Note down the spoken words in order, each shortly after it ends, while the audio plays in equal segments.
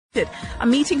I'm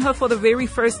meeting her for the very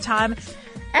first time, and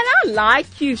I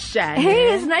like you, Shannon.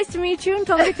 Hey, it's nice to meet you, and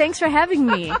Tommy, thanks for having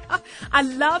me. I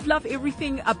love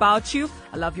everything about you.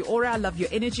 I love your aura, I love your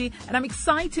energy, and I'm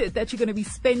excited that you're going to be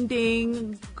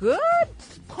spending good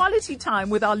quality time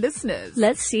with our listeners.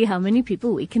 Let's see how many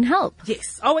people we can help.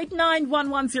 Yes,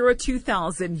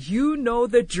 089-110-2000. You know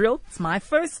the drill. It's my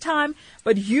first time,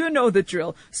 but you know the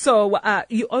drill. So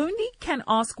you only can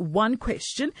ask one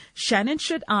question. Shannon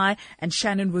should I, and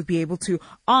Shannon will be able to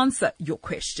answer your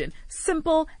question.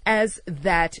 Simple as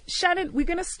that. Shannon, we're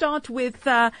going to start with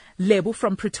Lebo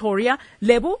from Pretoria.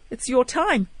 Lebo, it's your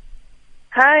time.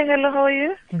 Hi, hello, how are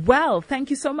you? Well, thank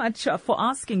you so much for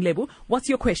asking, Lebo. What's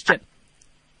your question?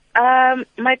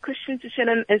 My question to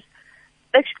Shannon is,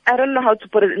 actually, I don't know how to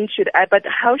put it in, but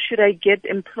how should I get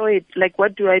employed? Like,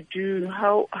 what do I do?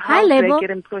 How Hi, do Lebo. I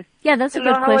get employed? Yeah, that's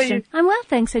Hello, a good how are question. you? I'm well,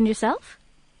 thanks. And yourself?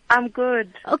 I'm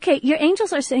good. Okay, your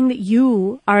angels are saying that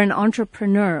you are an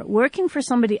entrepreneur. Working for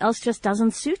somebody else just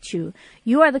doesn't suit you.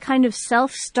 You are the kind of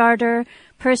self-starter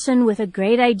person with a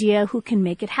great idea who can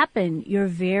make it happen. You're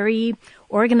very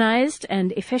organized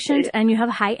and efficient, and you have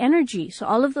high energy. So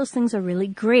all of those things are really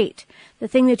great. The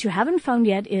thing that you haven't found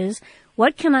yet is,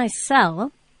 what can I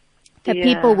sell that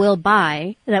people will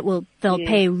buy, that they'll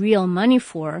pay real money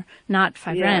for, not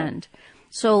 $5,000.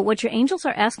 So what your angels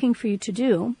are asking for you to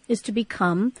do is to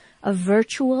become a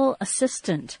virtual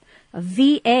assistant. A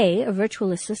VA, a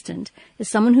virtual assistant, is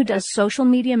someone who does social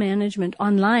media management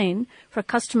online for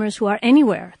customers who are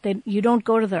anywhere. You don't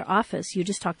go to their office. You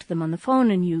just talk to them on the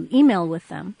phone and you email with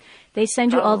them. They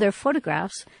send you all their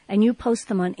photographs and you post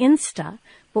them on Insta.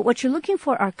 But what you're looking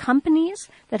for are companies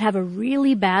that have a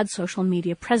really bad social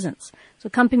media presence. So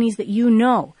companies that you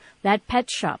know, that pet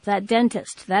shop, that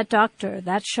dentist, that doctor,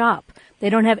 that shop, they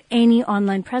don't have any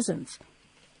online presence.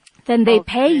 Then they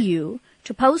pay you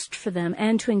to post for them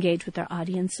and to engage with their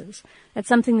audiences. That's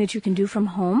something that you can do from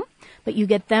home, but you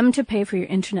get them to pay for your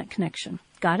internet connection.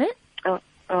 Got it?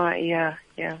 Yeah.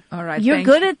 All right. You're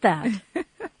good at that.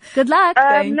 Good luck.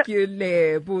 Thank you,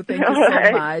 Lebo. Thank you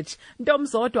so much.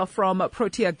 Ndomzodwa from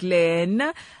Protea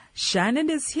Glen. Shannon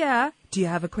is here. Do you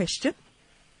have a question?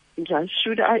 Yeah,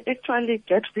 should I actually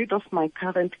get rid of my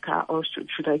current car, or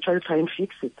should I try and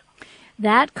fix it?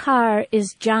 That car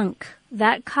is junk.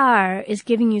 That car is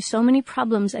giving you so many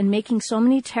problems and making so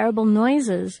many terrible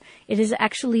noises. It is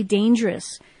actually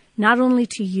dangerous, not only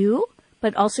to you,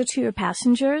 but also to your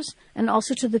passengers and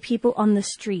also to the people on the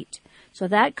street. So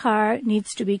that car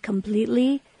needs to be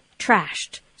completely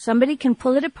trashed. Somebody can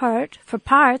pull it apart for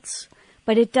parts,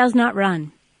 but it does not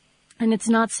run. And it's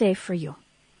not safe for you.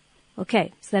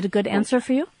 Okay, is that a good answer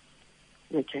for you?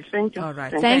 Okay, thank you. All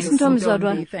right. Thanks, Ntomzodwa.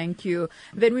 Ntombi. Thank you.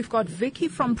 Then we've got Vicky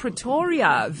from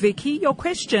Pretoria. Vicky, your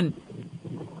question.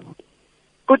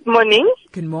 Good morning.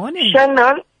 Good morning.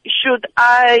 Shannon, should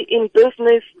I in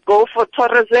business go for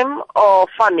tourism or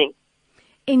farming?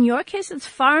 In your case, it's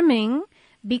farming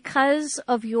because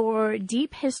of your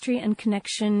deep history and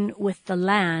connection with the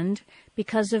land,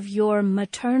 because of your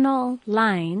maternal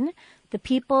line. The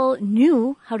people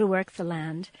knew how to work the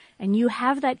land, and you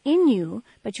have that in you,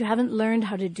 but you haven't learned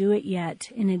how to do it yet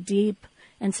in a deep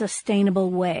and sustainable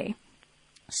way.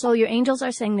 So your angels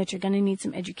are saying that you're going to need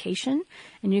some education,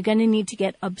 and you're going to need to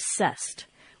get obsessed.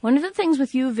 One of the things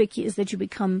with you, Vicky, is that you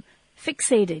become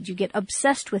fixated. You get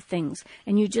obsessed with things,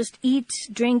 and you just eat,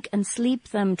 drink, and sleep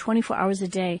them 24 hours a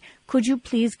day. Could you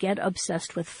please get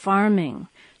obsessed with farming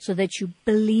so that you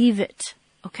believe it,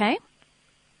 okay?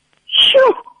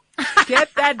 Sure.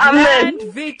 Get that land,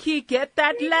 Vicky. Get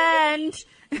that land.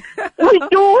 We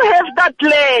do have that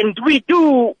land. We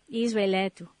do.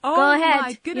 Izweletu. Oh, Go ahead.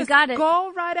 my goodness. You got it.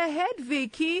 Go right ahead,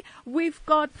 Vicky. We've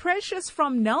got Precious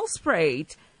from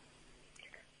Nelspruit.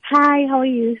 Hi, how are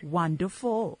you?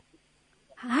 Wonderful.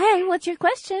 Hi, what's your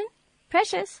question?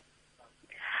 Precious.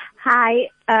 Hi,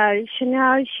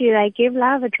 Chanel, should I give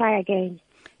love a try again?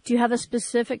 Do you have a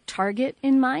specific target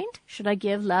in mind? Should I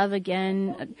give love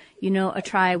again, a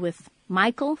try with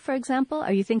Michael, for example?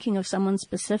 Are you thinking of someone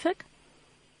specific?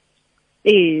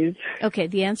 Is. Okay,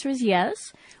 the answer is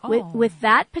yes. With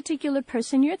that particular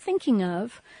person you're thinking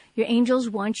of, your angels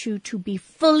want you to be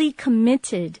fully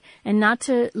committed and not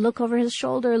to look over his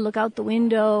shoulder, look out the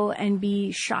window, and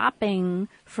be shopping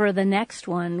for the next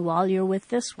one while you're with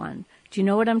this one. Do you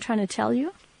know what I'm trying to tell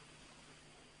you?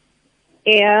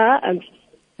 Yeah.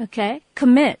 Okay,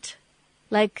 commit.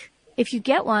 Like, if you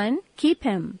get one, keep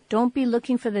him. Don't be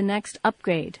looking for the next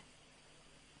upgrade.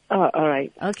 Oh, all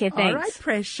right. Okay, thanks. All right,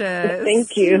 Precious.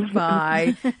 Thank you.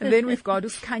 Bye. And then we've got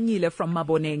Uskanyile from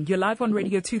Maboneng. You're live on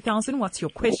Radio 2000. What's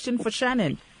your question for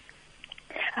Shannon?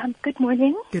 Good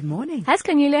morning. Good morning. Hi,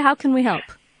 Skanyile. How can we help?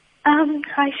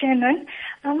 Hi, Shannon.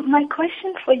 My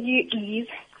question for you is,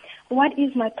 what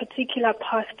is my particular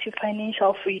path to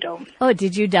financial freedom? Oh,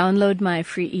 did you download my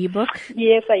free ebook?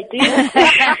 Yes, I did.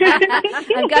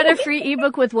 I've got a free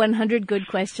ebook with 100 good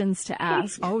questions to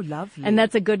ask. Oh, lovely. And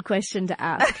that's a good question to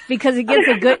ask because it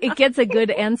gets a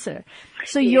good answer.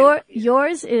 So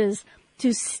yours is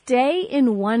to stay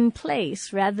in one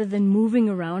place rather than moving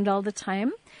around all the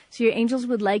time. So your angels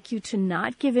would like you to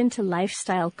not give in to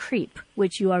lifestyle creep,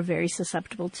 which you are very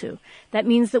susceptible to. That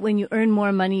means that when you earn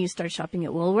more money, you start shopping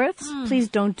at Woolworths. Please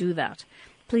don't do that.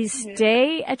 Please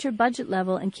stay at your budget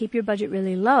level and keep your budget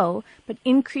really low, but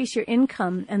increase your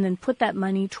income and then put that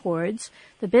money towards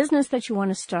the business that you want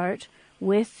to start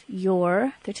with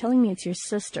they're telling me it's your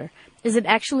sister. Is it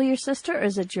actually your sister or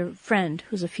is it your friend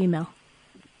who's a female?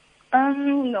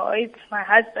 No, it's my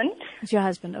husband. It's your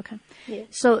husband, okay. Yes.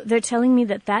 So they're telling me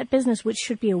that business, which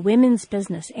should be a women's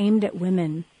business aimed at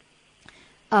women,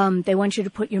 they want you to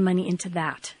put your money into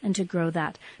that and to grow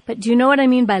that. But do you know what I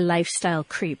mean by lifestyle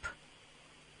creep?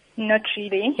 Not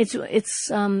really. It's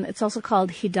also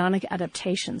called hedonic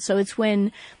adaptation. So it's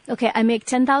when, I make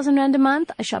 10,000 Rand a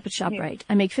month, I shop at ShopRite.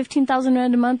 I make 15,000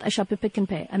 Rand a month, I shop at Pick n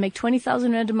Pay. I make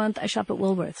 20,000 Rand a month, I shop at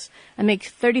Woolworths. I make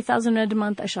 30,000 Rand a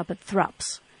month, I shop at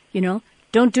Thrups.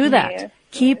 Don't do that. Yeah.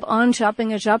 Keep on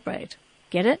shopping at ShopRite.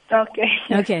 Get it? Okay.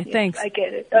 Okay, Yes, thanks. I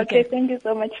get it. Okay, thank you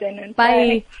so much, Shannon.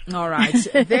 Bye. All right.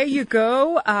 There you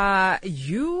go.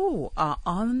 You are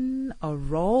on a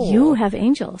roll. You have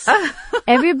angels.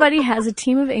 Everybody has a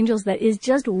team of angels that is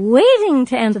just waiting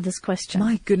to answer this question.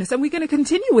 My goodness. And we're going to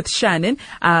continue with Shannon.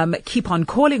 Keep on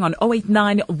calling on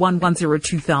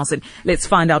 089-110-2000. Let's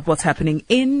find out what's happening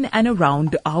in and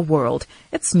around our world.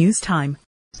 It's news time.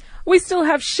 We still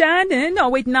have Shannon,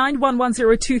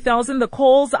 089-110-2000. The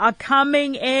calls are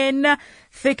coming in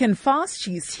thick and fast.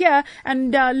 She's here.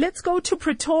 And let's go to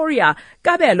Pretoria.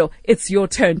 Kabelo, it's your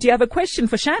turn. Do you have a question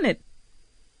for Shannon?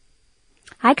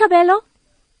 Hi, Kabelo.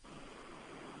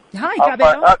 Hi,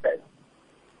 Kabelo. Okay.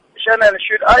 Shannon,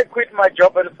 should I quit my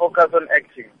job and focus on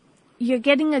acting? You're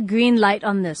getting a green light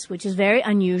on this, which is very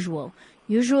unusual.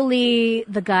 Usually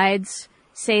the guides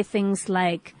say things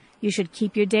like, you should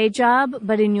keep your day job,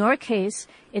 but in your case,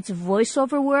 it's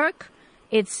voiceover work,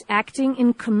 it's acting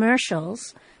in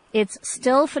commercials, it's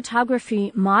still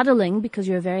photography modeling because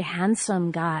you're a very handsome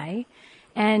guy,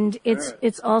 and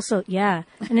it's also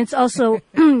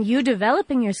you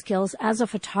developing your skills as a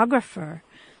photographer.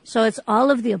 So it's all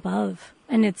of the above,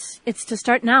 and it's to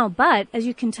start now. But as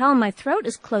you can tell, my throat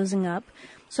is closing up.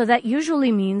 So that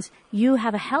usually means you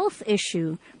have a health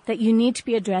issue that you need to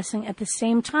be addressing at the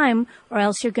same time, or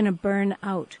else you're going to burn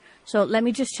out. So let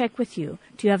me just check with you.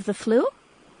 Do you have the flu?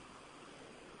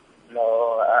 No,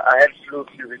 I had flu a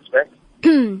few weeks back.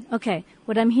 Okay.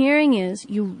 What I'm hearing is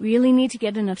you really need to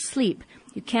get enough sleep.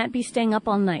 You can't be staying up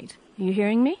all night. Are you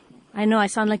hearing me? I know I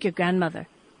sound like your grandmother.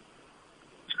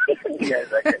 Yes,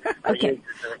 Okay.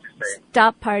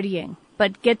 Stop partying,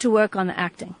 but get to work on the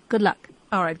acting. Good luck.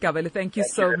 All right, Kabelo, thank you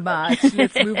so much.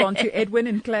 Let's move on to Edwin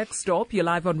in Klerksdorp. You're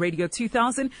live on Radio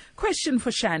 2000. Question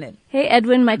for Shannon. Hey,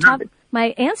 Edwin, my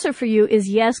answer for you is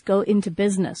yes, go into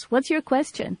business. What's your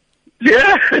question?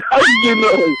 Yeah, how do you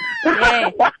know?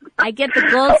 Hey, I get the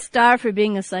gold star for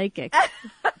being a psychic.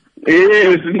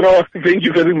 Yes, no, thank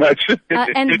you very much.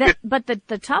 But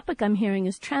the topic I'm hearing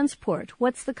is transport.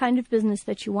 What's the kind of business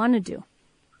that you want to do?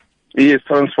 Yes,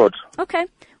 transport. Okay.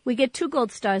 We get 2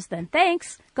 gold stars then.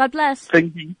 Thanks. God bless.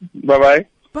 Thank you. Bye-bye.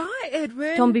 Bye,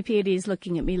 Edwin. Tombi Piedi is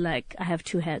looking at me like I have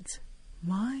 2 heads.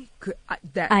 My good.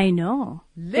 I know.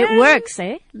 Lynn, it works,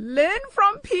 eh? Lynn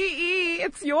from PE.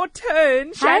 It's your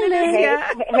turn. Hi, Shannon Lynn. is here.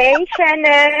 Hey,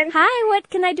 Shannon. Hi, what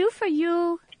can I do for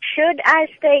you? Should I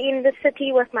stay in the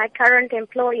city with my current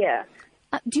employer?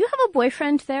 Do you have a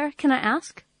boyfriend there? Can I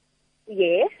ask?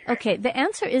 Yes. Okay, the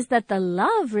answer is that the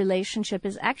love relationship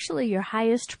is actually your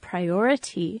highest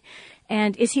priority.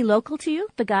 And is he local to you,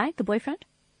 the guy, the boyfriend?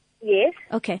 Yes.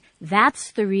 Okay,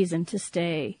 that's the reason to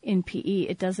stay in PE.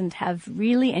 It doesn't have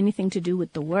really anything to do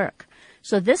with the work.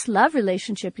 So this love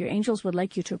relationship, your angels would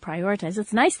like you to prioritize.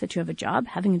 It's nice that you have a job.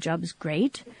 Having a job is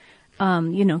great.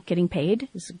 Getting paid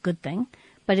is a good thing.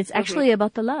 But it's actually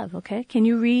about the love, okay? Can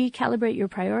you recalibrate your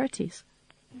priorities?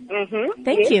 Mm-hmm.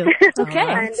 Thank you.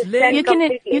 Okay. Lynn,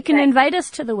 You can invite us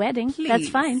to the wedding. please, That's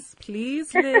fine.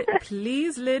 Please, Lynn.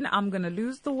 Please, Lynn. I'm going to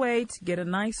lose the weight, get a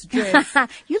nice dress.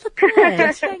 You look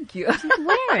good. Thank you.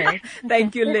 Wear it.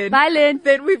 Thank you, Lynn. Bye, Lynn.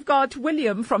 Then we've got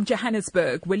William from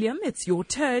Johannesburg. William, it's your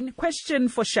turn. Question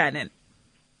for Shannon.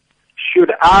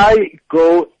 Should I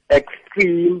go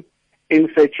extreme in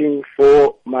searching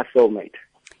for my soulmate?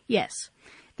 Yes.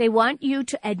 They want you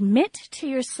to admit to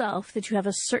yourself that you have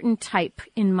a certain type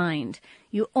in mind.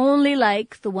 You only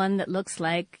like the one that looks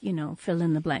like, fill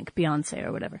in the blank, Beyonce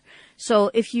or whatever. So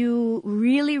if you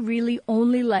really, really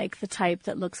only like the type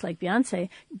that looks like Beyonce,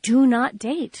 do not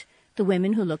date the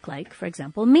women who look like, for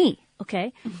example, me,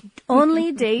 okay?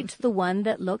 Only date the one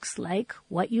that looks like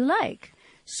what you like.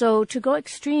 So to go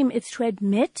extreme, it's to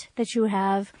admit that you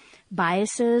have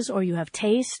biases or you have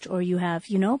taste or you have,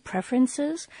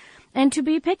 preferences, and to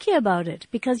be picky about it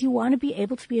because you want to be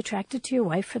able to be attracted to your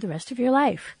wife for the rest of your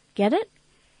life. Get it?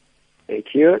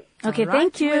 Thank you. Okay, All right,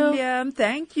 thank you. William,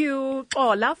 thank you.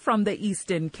 Ola from the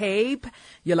Eastern Cape.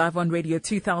 You're live on Radio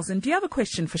 2000. Do you have a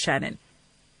question for Shannon?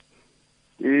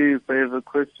 Yes, I have a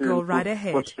question. Go right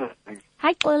ahead.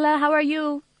 Hi, Ola. How are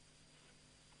you?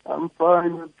 I'm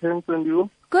fine. Thanks, and you?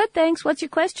 Good, thanks. What's your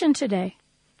question today?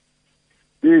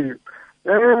 Yes.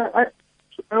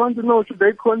 I want to know, should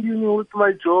I continue with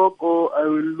my job or I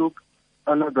will look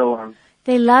another one?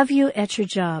 They love you at your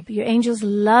job. Your angels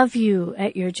love you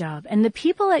at your job. And the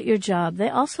people at your job, they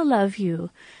also love you.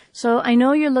 So I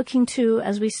know you're looking to,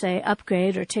 as we say,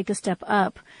 upgrade or take a step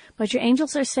up, but your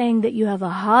angels are saying that you have a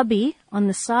hobby on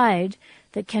the side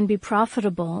that can be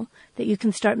profitable, that you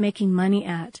can start making money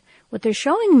at. What they're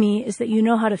showing me is that you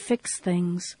know how to fix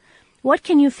things. What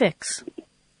can you fix?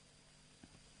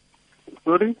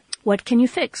 Sorry? What can you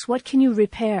fix? What can you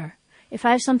repair? If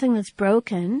I have something that's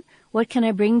broken, what can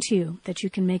I bring to you that you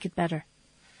can make it better?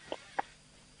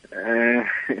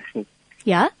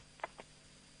 Yeah?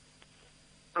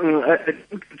 I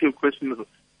think it's your question.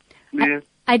 Yes.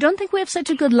 I don't think we have such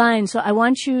a good line, so I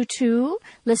want you to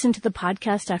listen to the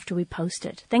podcast after we post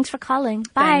it. Thanks for calling.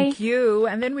 Bye. Thank you.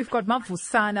 And then we've got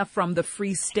Mavusana from the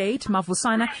Free State.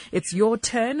 Mavusana, it's your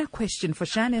turn. Question for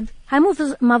Shannon. Hi,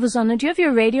 Mavusana. Do you have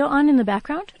your radio on in the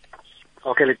background?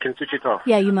 Okay, can switch it off.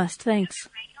 Yeah, you must. Thanks.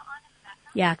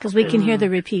 Yeah, because we can hear the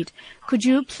repeat. Could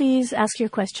you please ask your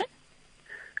question?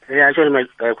 Yeah, actually,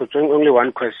 I could bring only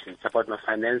one question. It's about my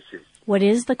finances. What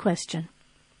is the question?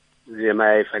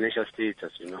 My financial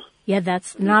status, Yeah,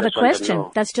 that's not a question.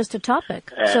 That's just a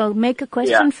topic. So make a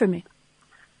question for me.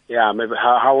 Yeah, maybe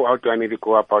how do I maybe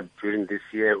go about during this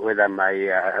year, whether I'm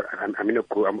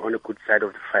on a good side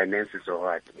of the finances or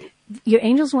what? Your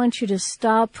angels want you to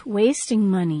stop wasting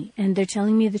money, and they're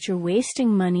telling me that you're wasting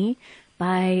money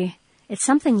by, it's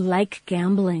something like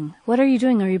gambling. What are you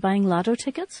doing? Are you buying lotto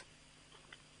tickets?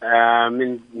 I'm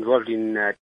involved in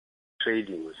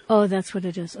trading. Oh, that's what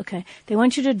it is. Okay. They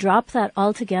want you to drop that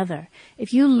altogether.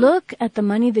 If you look at the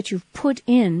money that you've put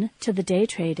in to the day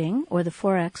trading or the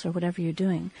Forex or whatever you're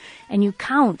doing, and you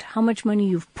count how much money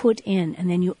you've put in,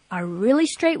 and then you are really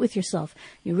straight with yourself,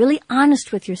 you're really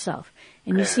honest with yourself,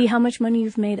 and you see how much money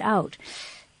you've made out,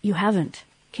 you haven't.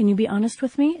 Can you be honest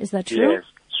with me? Is that true? Yes,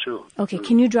 true. Okay.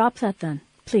 Can you drop that then?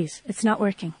 Please. It's not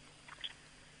working.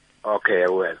 Okay, I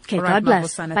will. Okay, All right, God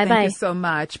bless. Mavusana, Bye-bye. Thank you so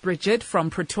much. Bridget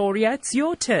from Pretoria, it's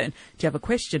your turn. Do you have a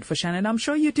question for Shannon? I'm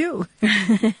sure you do.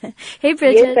 Hey,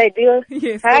 Bridget. Yes, I do.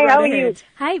 Yes, Hi, go how right are you? ahead.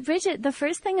 Hi, Bridget. The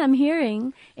first thing I'm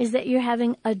hearing is that you're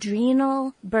having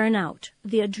adrenal burnout.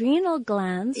 The adrenal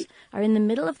glands are in the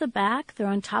middle of the back. They're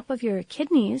on top of your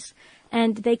kidneys,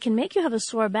 and they can make you have a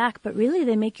sore back, but really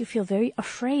they make you feel very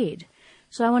afraid.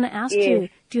 So I want to ask you,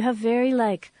 do you have very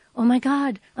oh my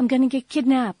God, I'm going to get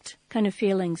kidnapped kind of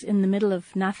feelings in the middle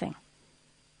of nothing?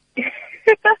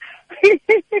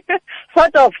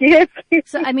 Sort of, yes.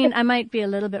 So, I mean, I might be a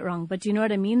little bit wrong, but do you know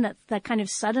what I mean? That kind of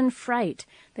sudden fright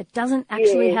that doesn't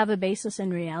actually have a basis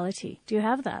in reality. Do you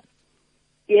have that?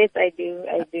 Yes, I do.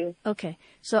 I do. Okay.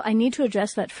 So I need to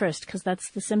address that first because that's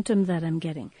the symptom that I'm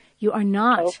getting. You are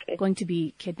not going to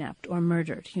be kidnapped or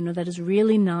murdered. That is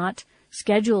really not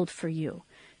scheduled for you.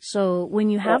 So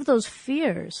when you have those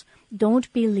fears,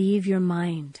 don't believe your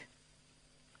mind.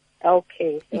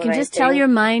 Okay. You can just tell your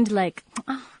mind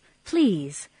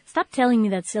please, stop telling me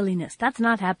that silliness. That's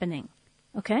not happening.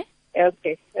 Okay?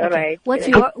 Okay. All right.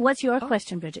 What's your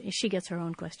question, Bridget? She gets her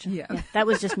own question. Yeah. That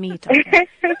was just me talking.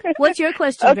 What's your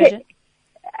question, Bridget?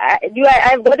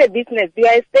 I've got a business. Do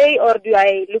I stay or do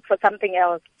I look for something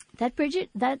else? That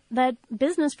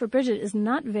business for Bridget is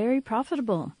not very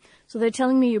profitable. So they're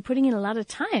telling me you're putting in a lot of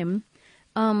time,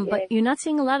 but you're not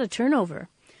seeing a lot of turnover.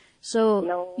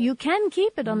 So you can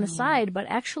keep it on the side, but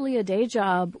actually a day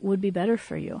job would be better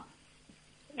for you.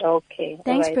 Okay.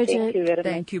 Thanks, right. Bridget. Thank you very much.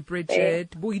 Thank you,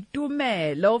 Bridget.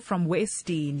 Buidumelo from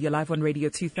Westine. You're live on Radio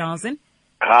 2000.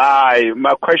 Hi,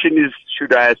 my question is,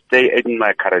 should I stay in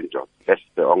my current job? That's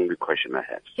the only question I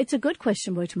have. It's a good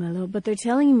question, Boitumelo, but they're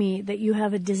telling me that you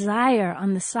have a desire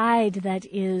on the side that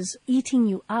is eating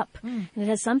you up. And it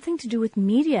has something to do with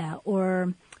media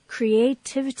or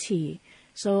creativity.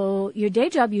 So your day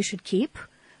job you should keep,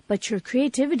 but your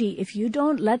creativity, if you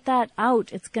don't let that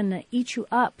out, it's going to eat you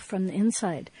up from the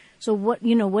inside. So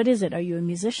what is it? Are you a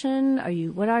musician?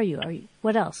 What are you?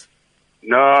 What else?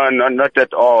 No, not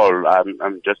at all.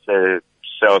 I'm just a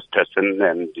salesperson,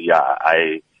 and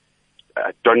I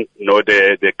don't know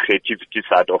the creativity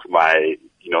side of my,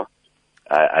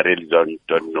 I really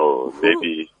don't know.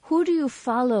 Maybe. Who do you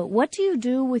follow? What do you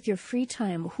do with your free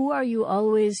time? Who are you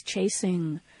always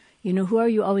chasing? Who are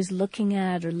you always looking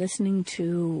at or listening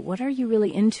to? What are you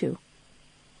really into?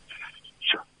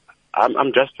 Sure.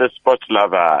 I'm just a sports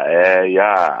lover.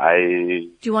 Do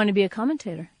you want to be a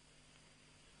commentator?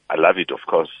 I love it, of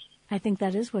course. I think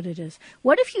that is what it is.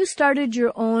 What if you started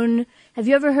your own, have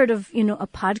you ever heard of, a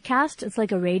podcast? It's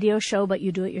like a radio show, but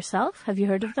you do it yourself. Have you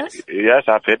heard of this? Yes,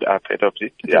 I've heard of it,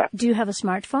 okay. yeah. Do you have a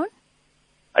smartphone?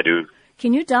 I do.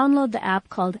 Can you download the app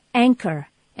called Anchor?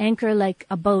 Anchor, like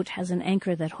a boat has an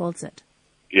anchor that holds it.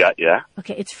 Yeah.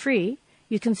 Okay, it's free.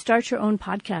 You can start your own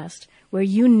podcast where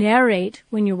you narrate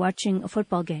when you're watching a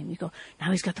football game. You go, now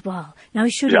he's got the ball. Now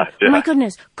he's shooting. Yeah. Oh my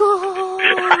goodness. Goal!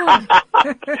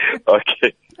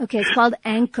 Okay. Okay, it's called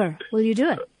Anchor. Will you do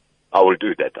it? I will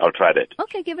do that. I'll try that.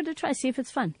 Okay, give it a try. See if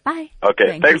it's fun. Bye.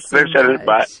 Okay, thanks, Sharon.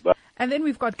 Bye. And then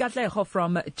we've got Katlego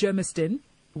from Germiston.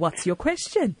 What's your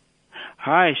question?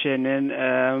 Hi, Shannon.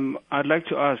 I'd like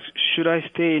to ask, should I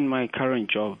stay in my current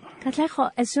job?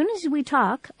 Katlego, as soon as we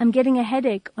talk, I'm getting a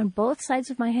headache on both sides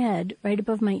of my head, right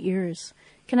above my ears.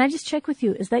 Can I just check with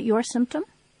you? Is that your symptom?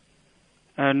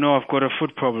 No, I've got a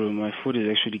foot problem. My foot is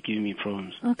actually giving me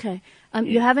problems. Okay.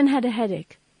 You haven't had a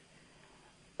headache?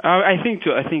 I think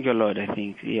a lot,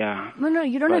 yeah. No,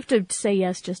 you don't have to say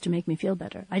yes just to make me feel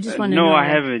better. I just want to know. No, I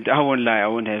haven't. I won't lie.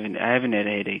 I haven't had a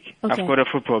headache. Okay. I've got a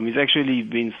foot problem. It's actually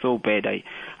been so bad. I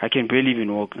can barely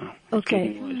even walk now.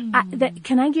 Okay.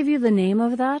 Can I give you the name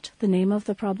of that? The name of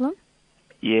the problem?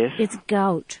 Yes. It's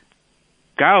gout.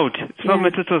 Gout? It's not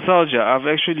metatarsалgia. I've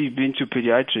actually been to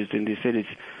pediatrists and they said it's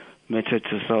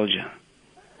metatarsалgia.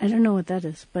 I don't know what that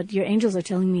is, but your angels are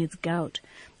telling me it's gout.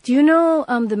 Do you know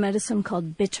the medicine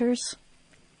called bitters?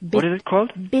 What is it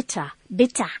called? Bitter.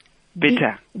 Bitter.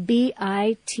 Bitter. Bitter.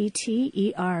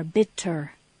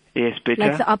 Yes, bitter.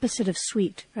 Like the opposite of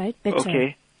sweet, right? Bitter.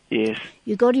 Okay, yes.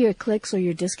 You go to your Clicks or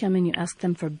your Discount and you ask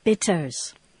them for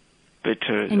bitters.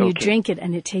 Bitters, and you drink it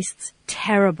and it tastes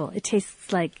terrible. It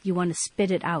tastes like you want to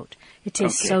spit it out. It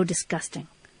tastes so disgusting.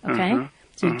 Okay?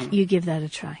 So you give that a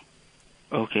try.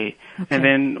 Okay. And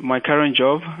then my current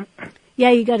job?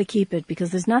 Yeah, you got to keep it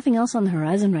because there's nothing else on the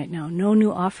horizon right now. No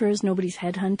new offers. Nobody's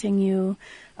headhunting you.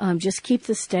 Just keep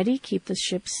this steady. Keep the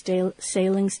ship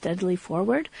sailing steadily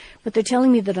forward. But they're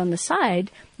telling me that on the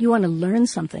side, you want to learn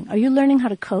something. Are you learning how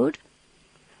to code?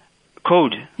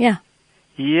 Code? Yeah.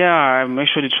 Yeah, I'm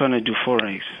actually trying to do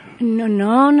Forex.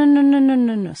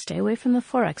 No. Stay away from the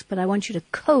Forex. But I want you to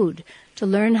code, to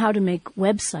learn how to make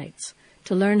websites,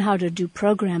 to learn how to do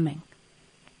programming.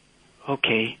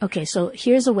 Okay. Okay, so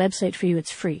here's a website for you.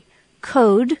 It's free.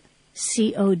 Code,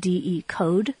 C-O-D-E,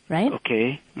 code, right?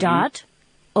 Okay.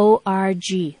 .org,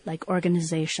 like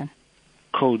organization.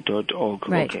 Code.org.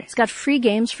 Right. Okay. It's got free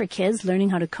games for kids learning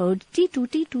how to code.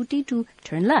 T2,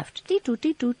 turn left.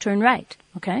 T2, turn right.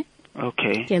 Okay?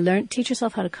 Okay. Okay, teach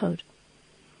yourself how to code.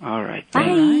 All right. Bye.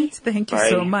 Right. Thank you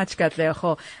so much,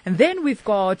 Katlego. And then we've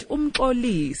got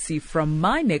Umxolisi from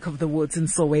my neck of the woods in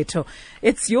Soweto.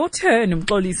 It's your turn,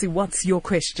 Umxolisi. What's your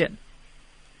question?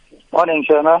 Morning,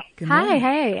 Shana.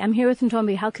 Hi. I'm here with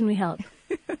Ntombi. How can we help?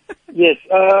 Yes.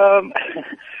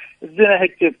 It's been a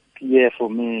hectic year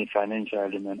for me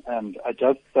financially, man. And I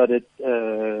just started...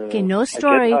 okay, no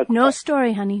story,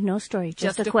 honey. No story.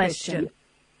 Just a question.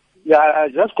 Yeah, I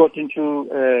just got into...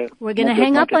 We're going to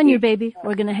hang up on you, baby.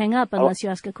 We're going to hang up unless you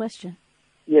ask a question.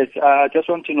 Yes, I just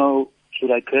want to know,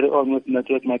 should I carry on with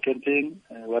network marketing,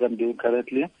 what I'm doing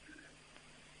currently?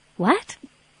 What?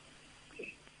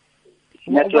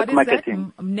 Network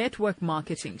marketing. Network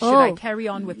marketing. Should I carry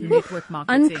on with network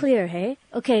marketing? Unclear, hey?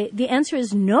 Okay, the answer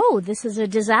is no. This is a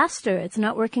disaster. It's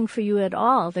not working for you at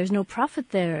all. There's no profit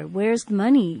there. Where's the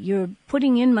money? You're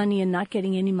putting in money and not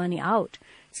getting any money out.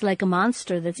 It's like a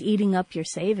monster that's eating up your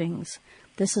savings.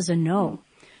 This is a no.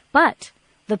 But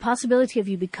the possibility of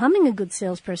you becoming a good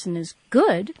salesperson is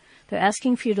good. They're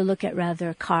asking for you to look at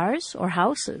rather cars or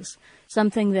houses,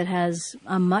 something that has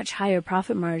a much higher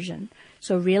profit margin.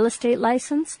 So real estate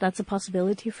license, that's a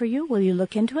possibility for you. Will you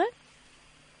look into it?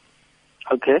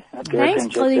 Okay. Thanks,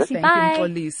 Polisi. Bye.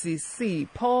 Thank you, Polisi.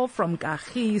 Paul from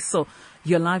Kagiso.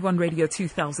 You're live on Radio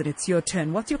 2000. It's your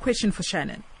turn. What's your question for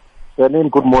Shannon? Shannon,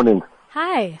 good morning.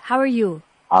 Hi, how are you?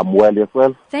 I'm well,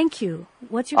 yourself? Thank you.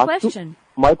 What's your question?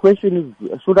 my question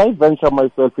is, should I venture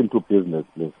myself into business,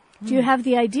 please? Do you have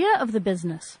the idea of the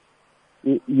business?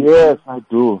 Yes, I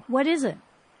do. What is it?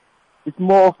 It's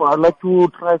more of, I'd like to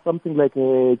try something like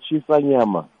a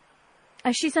Chisanyama. A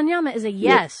Shisanyama is a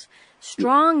yes.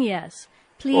 Strong yes.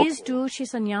 Please do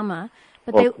Shisanyama.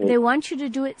 But they want you to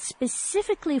do it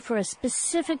specifically for a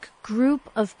specific group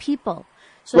of people.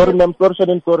 So sorry, ma'am. Sorry,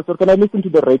 Shannon. Sorry. Can I listen to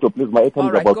the radio, please? My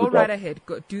airtime is about go to right die. ahead.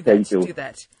 Go, do that. Thank you. Do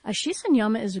that. A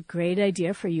Shisanyama is a great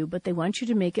idea for you, but they want you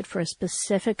to make it for a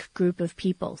specific group of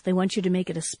people. They want you to make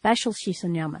it a special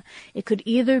Shisanyama. It could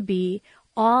either be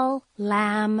all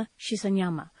lamb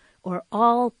Shisanyama or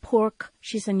all pork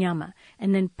Shisanyama,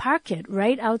 and then park it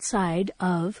right outside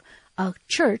of a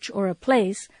church or a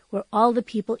place where all the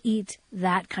people eat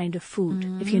that kind of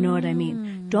food, if you know what I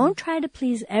mean. Don't try to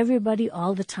please everybody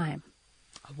all the time.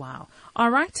 Wow. All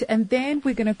right. And then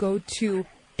we're going to go to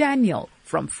Daniel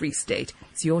from Free State.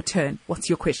 It's your turn. What's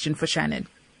your question for Shannon?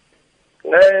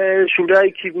 Should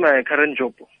I keep my current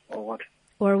job or what?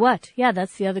 Or what? Yeah,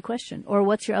 that's the other question. Or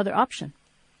what's your other option?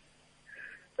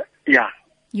 Yeah.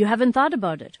 You haven't thought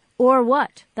about it. Or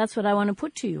what? That's what I want to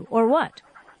put to you. Or what?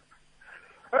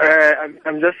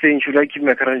 I'm just saying, should I keep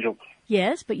my current job?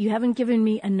 Yes, but you haven't given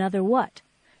me another what.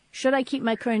 Should I keep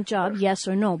my current job? Yes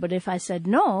or no. But if I said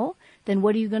no, then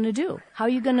what are you going to do? How are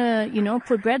you going to,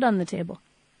 put bread on the table?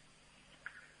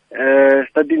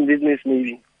 Studying business,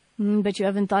 maybe. But you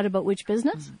haven't thought about which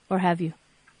business? Or have you?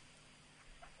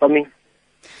 For me.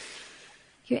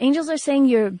 Your angels are saying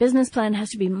your business plan has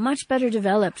to be much better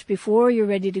developed before you're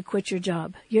ready to quit your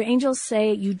job. Your angels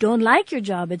say you don't like your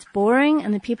job, it's boring,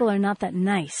 and the people are not that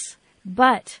nice.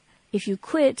 But if you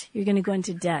quit, you're going to go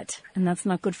into debt, and that's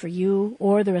not good for you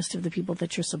or the rest of the people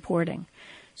that you're supporting.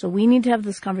 So we need to have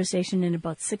this conversation in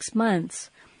about 6 months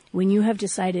when you have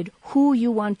decided who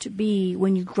you want to be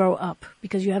when you grow up,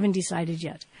 because you haven't decided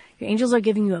yet. Your angels are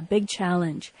giving you a big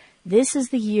challenge. This is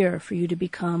the year for you to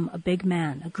become a big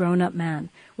man, a grown-up man,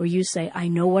 where you say, I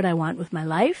know what I want with my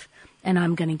life, and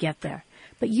I'm going to get there.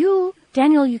 But you,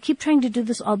 Daniel, you keep trying to do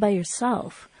this all by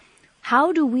yourself.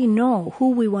 How do we know who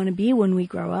we want to be when we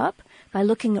grow up? By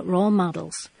looking at role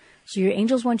models. So your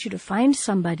angels want you to find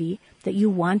somebody that you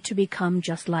want to become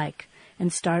just like,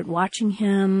 and start watching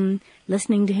him,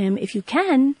 listening to him. If you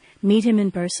can, meet him in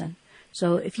person.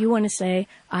 So if you want to say,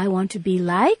 I want to be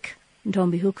like,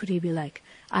 Ntombi, who could he be like?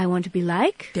 I want to be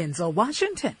like Denzel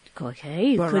Washington. Okay,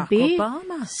 you Barack could be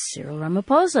Obama. Cyril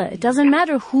Ramaphosa. It doesn't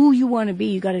matter who you want to be.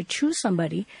 You got to choose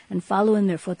somebody and follow in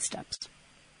their footsteps.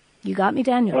 You got me,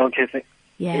 Daniel? Okay,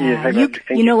 yeah. Yes,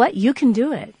 you know what? You can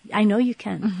do it. I know you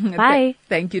can. Bye.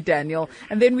 Thank you, Daniel.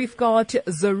 And then we've got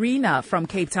Zarina from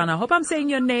Cape Town. I hope I'm saying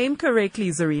your name correctly,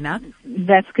 Zarina.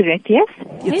 That's correct, yes.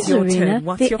 It's hey, your Zarina. turn.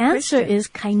 What's your question? The answer is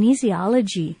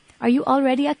kinesiology. Are you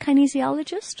already a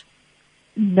kinesiologist?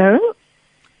 No.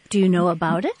 Do you know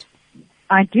about it?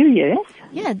 I do, yes.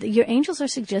 Yeah, your angels are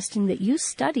suggesting that you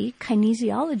study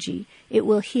kinesiology. It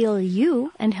will heal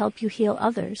you and help you heal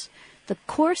others. The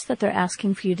course that they're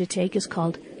asking for you to take is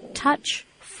called Touch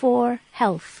for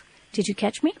Health. Did you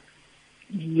catch me?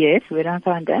 Yes, where did I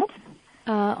find that?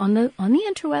 On the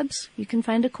interwebs, you can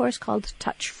find a course called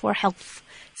Touch for Health.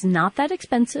 It's not that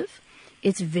expensive.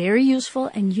 It's very useful,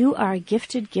 and you are a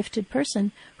gifted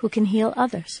person who can heal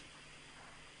others.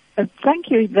 Thank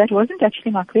you. That wasn't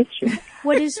actually my question.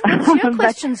 What's your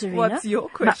question, Zarina? What's your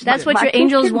question? That's what your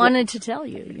angels wanted to tell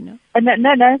you,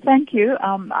 No, thank you.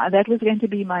 That was going to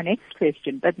be my next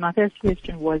question. But my first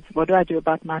question was, what do I do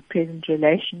about my present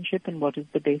relationship and what is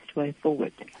the best way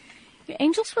forward? Your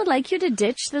angels would like you to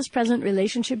ditch this present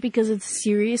relationship because it's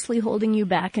seriously holding you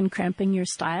back and cramping your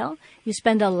style. You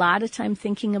spend a lot of time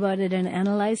thinking about it and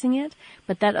analyzing it,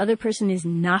 but that other person is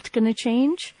not going to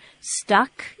change,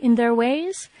 stuck in their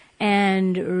ways,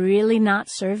 and really not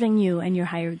serving you and your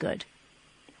higher good.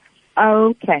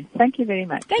 Okay. Thank you very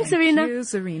much. Thanks, Zarina. Thank you,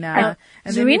 Zarina.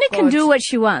 Zarina can do what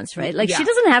she wants, right? Like, Yeah. she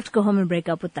doesn't have to go home and break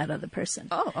up with that other person.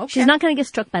 Oh, okay. She's not going to get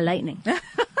struck by lightning.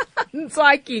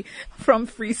 Ntswaki from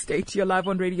Free State. You're live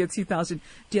on Radio 2000.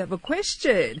 Do you have a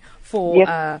question for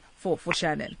Yes. for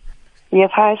Shannon?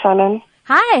 Yes, hi, Shannon.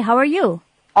 Hi, how are you?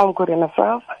 I'm good in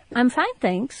yourself. I'm fine,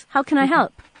 thanks. How can I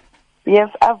help? Yes,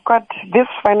 I've got this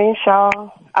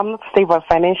financial, I'm not stable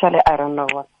financially, I don't know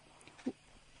what.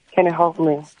 Can you help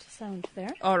me? Sound fair?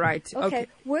 All right. Okay.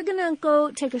 We're going to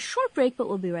go take a short break, but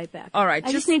we'll be right back. All right.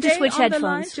 I just need to stay switch on the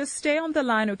line. headphones. Just stay on the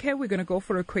line, okay? We're going to go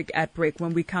for a quick ad break.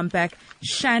 When we come back,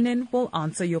 Shannon will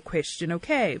answer your question,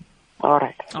 okay? All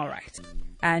right. All right.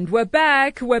 And we're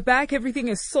back. Everything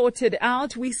is sorted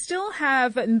out. We still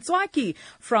have Ntswaki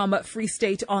from Free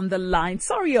State on the line.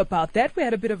 Sorry about that. We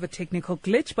had a bit of a technical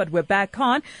glitch, but we're back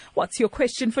on. What's your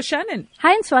question for Shannon?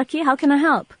 Hi, Ntswaki. How can I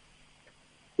help?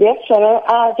 Yes, Shannon.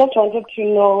 I just wanted to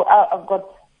know, I've got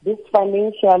this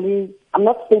financially, I'm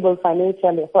not stable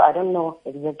financially, so I don't know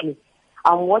exactly.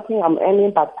 I'm working, I'm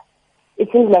earning, but it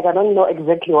seems like I don't know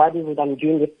exactly what is it I'm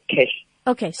doing with cash.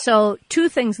 Okay, so 2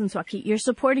 things, Ntswaki. You're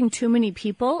supporting too many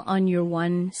people on your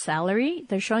one salary.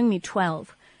 They're showing me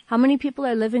 12. How many people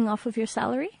are living off of your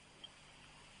salary?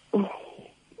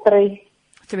 3.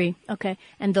 3, okay.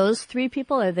 And those 3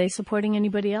 people, are they supporting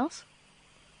anybody else?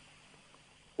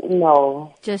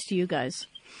 No. Just you guys.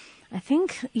 I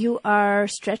think you are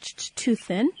stretched too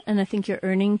thin, and I think you're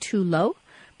earning too low.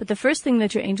 But the first thing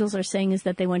that your angels are saying is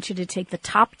that they want you to take the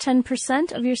top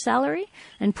 10% of your salary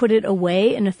and put it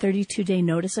away in a 32-day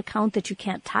notice account that you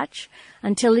can't touch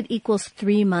until it equals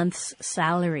 3 months'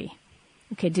 salary.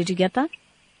 Okay, did you get that?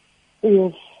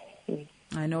 Yes.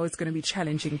 I know it's going to be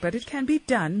challenging, but it can be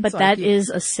done. But So that is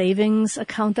a savings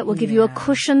account that will give you a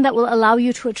cushion that will allow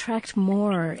you to attract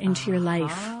more into your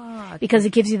life because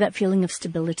it gives you that feeling of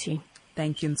stability.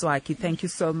 Thank you, Ntswaki. Thank you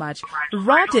so much.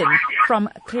 Rodin from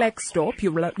Klerksdorp.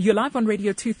 You're live on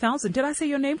Radio 2000. Did I say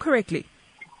your name correctly?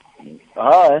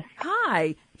 Hi.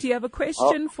 Hi. Do you have a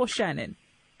question for Shannon?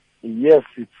 Yes,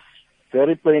 it's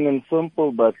very plain and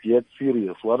simple, but yet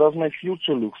serious. What does my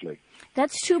future look like?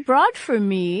 That's too broad for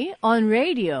me on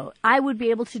radio. I would be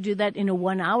able to do that in a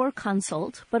 1-hour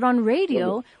consult, but on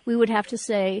radio, we would have to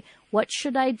say, what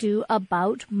should I do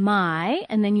about my,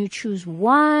 and then you choose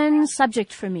one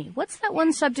subject for me. What's that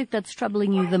one subject that's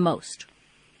troubling you the most?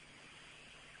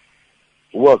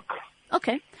 Work.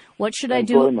 Okay. What should I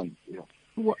do? Employment.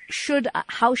 Yeah.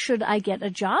 How should I get a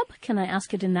job? Can I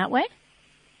ask it in that way?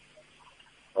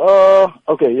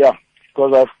 Okay, yeah.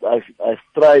 Because I've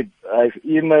tried, I've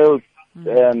emailed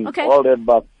and all that,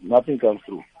 but nothing comes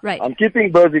through. Right. I'm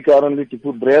keeping busy currently to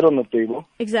put bread on the table.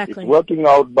 Exactly. It's working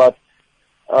out, but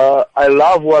I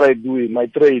love what I do in my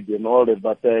trade and all that,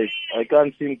 but I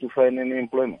can't seem to find any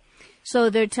employment. So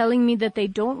they're telling me that they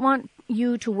don't want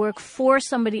you to work for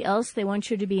somebody else. They want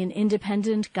you to be an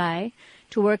independent guy,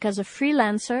 to work as a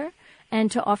freelancer, and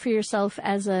to offer yourself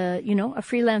as a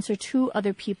freelancer to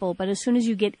other people. But as soon as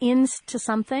you get into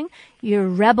something, your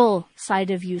rebel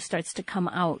side of you starts to come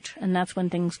out, and that's when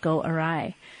things go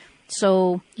awry.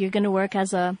 So you're going to work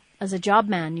as a job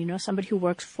man, somebody who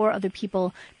works for other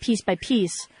people piece by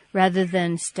piece rather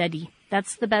than steady.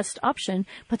 That's the best option.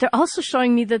 But they're also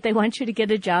showing me that they want you to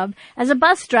get a job as a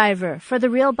bus driver for the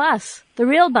real bus. The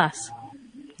real bus.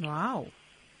 Wow.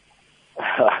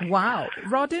 Wow.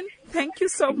 Rodin, thank you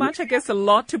so much. I guess a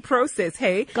lot to process.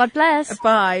 Hey. God bless.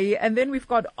 Bye. And then we've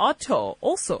got Otto,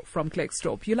 also from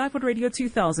Klerksdorp. You're live on Radio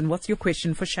 2000. What's your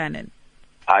question for Shannon?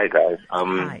 Hi, guys.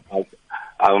 Hi.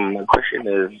 My question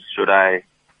is, should I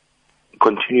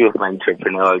continue with my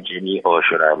entrepreneurial journey or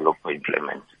should I look for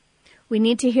employment? We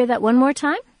need to hear that one more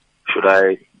time. Should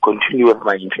I continue with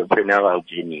my entrepreneurial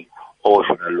journey or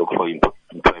should I look for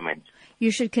employment? You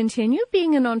should continue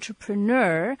being an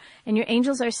entrepreneur, and your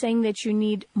angels are saying that you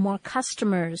need more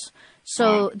customers.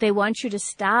 So they want you to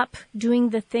stop doing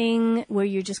the thing where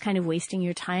you're just kind of wasting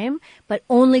your time, but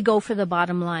only go for the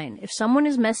bottom line. If someone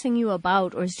is messing you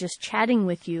about or is just chatting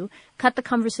with you, cut the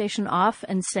conversation off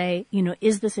and say,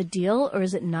 is this a deal or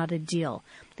is it not a deal?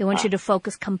 They want you to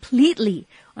focus completely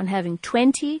on having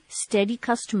 20 steady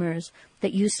customers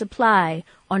that you supply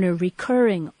on a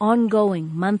recurring, ongoing,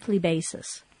 monthly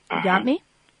basis. You got me?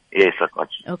 Yes, I got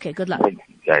you. Okay, good luck.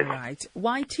 Guys. Right.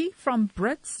 YT from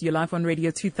Brits, you're live on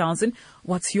Radio 2000.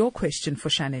 What's your question for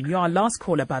Shannon? You're our last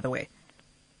caller, by the way.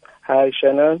 Hi,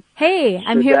 Shannon. Hey,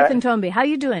 I'm here with Ntombi. How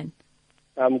you doing?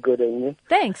 I'm good, and you?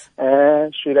 Thanks.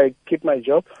 Should I keep my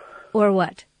job? Or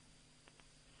what?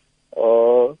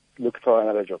 Or look for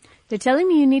another job? They're telling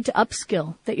me you need to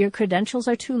upskill, that your credentials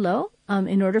are too low.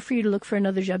 In order for you to look for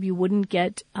another job, you wouldn't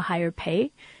get a higher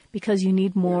pay because you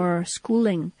need more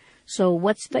schooling. So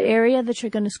what's the area that you're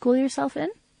going to school yourself in?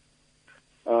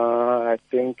 I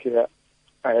think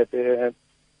I have a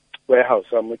warehouse.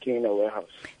 I'm working in a warehouse.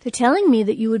 They're telling me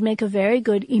that you would make a very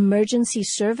good emergency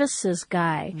services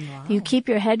guy. Wow. You keep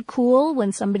your head cool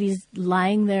when somebody's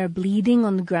lying there bleeding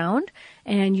on the ground,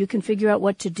 and you can figure out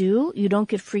what to do. You don't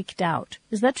get freaked out.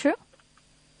 Is that true?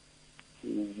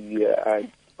 Yeah,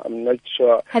 I'm not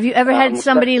sure. Have you ever had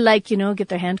somebody get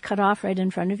their hand cut off right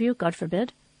in front of you, God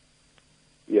forbid?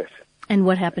 Yes. And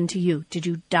what happened to you? Did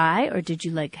you die or did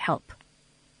you help?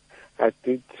 I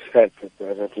did help,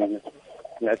 but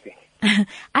nothing.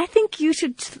 I think you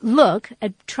should look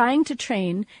at trying to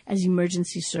train as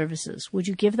emergency services. Would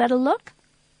you give that a look?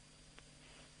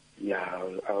 Yeah,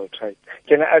 I'll try.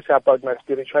 Can I ask about my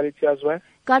spirituality as well?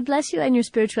 God bless you and your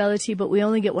spirituality, but we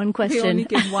only get one question. We only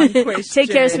get one question.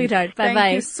 Take care, sweetheart. Bye-bye.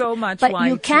 Thank you so much, But YT.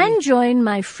 you can join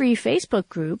my free Facebook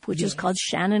group, which is called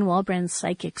Shannon Walbrand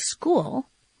Psychic School.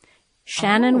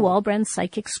 Shannon Walbrand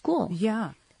Psychic School.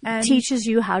 Yeah. And teaches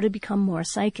you how to become more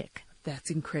psychic.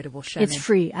 That's incredible, Shannon. It's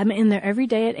free. I'm in there every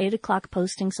day at 8 o'clock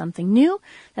posting something new.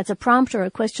 That's a prompt or a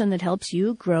question that helps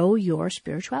you grow your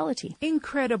spirituality.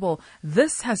 Incredible.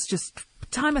 This has just...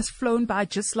 Time has flown by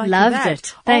just like Loved that.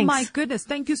 it. Thanks. Oh my goodness.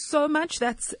 Thank you so much.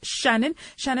 That's Shannon.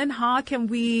 Shannon, how can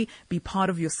we be part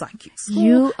of your psychic school?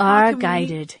 You How are can we-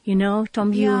 guided. You know,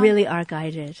 Tom, you Yeah. really are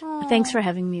guided. Aw, Thanks for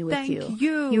having me with thank you.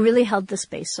 you. You really held the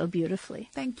space so beautifully.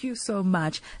 Thank you so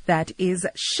much. That is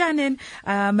Shannon.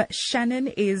 Shannon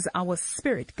is our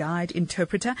spirit guide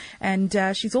interpreter, and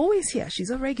she's always here.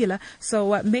 She's a regular.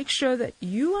 So make sure that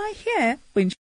you are here when